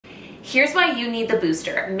Here's why you need the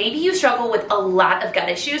booster. Maybe you struggle with a lot of gut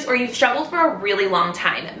issues, or you've struggled for a really long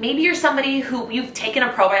time. Maybe you're somebody who you've taken a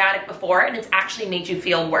probiotic before and it's actually made you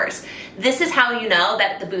feel worse. This is how you know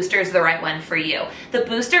that the booster is the right one for you. The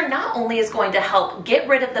booster not only is going to help get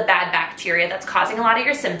rid of the bad bacteria that's causing a lot of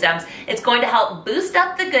your symptoms, it's going to help boost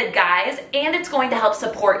up the good guys, and it's going to help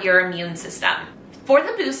support your immune system. For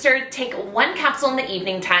the booster, take 1 capsule in the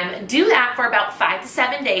evening time, do that for about 5 to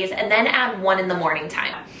 7 days, and then add 1 in the morning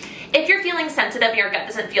time. If you're feeling sensitive and your gut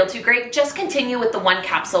doesn't feel too great, just continue with the 1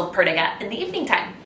 capsule per day in the evening time.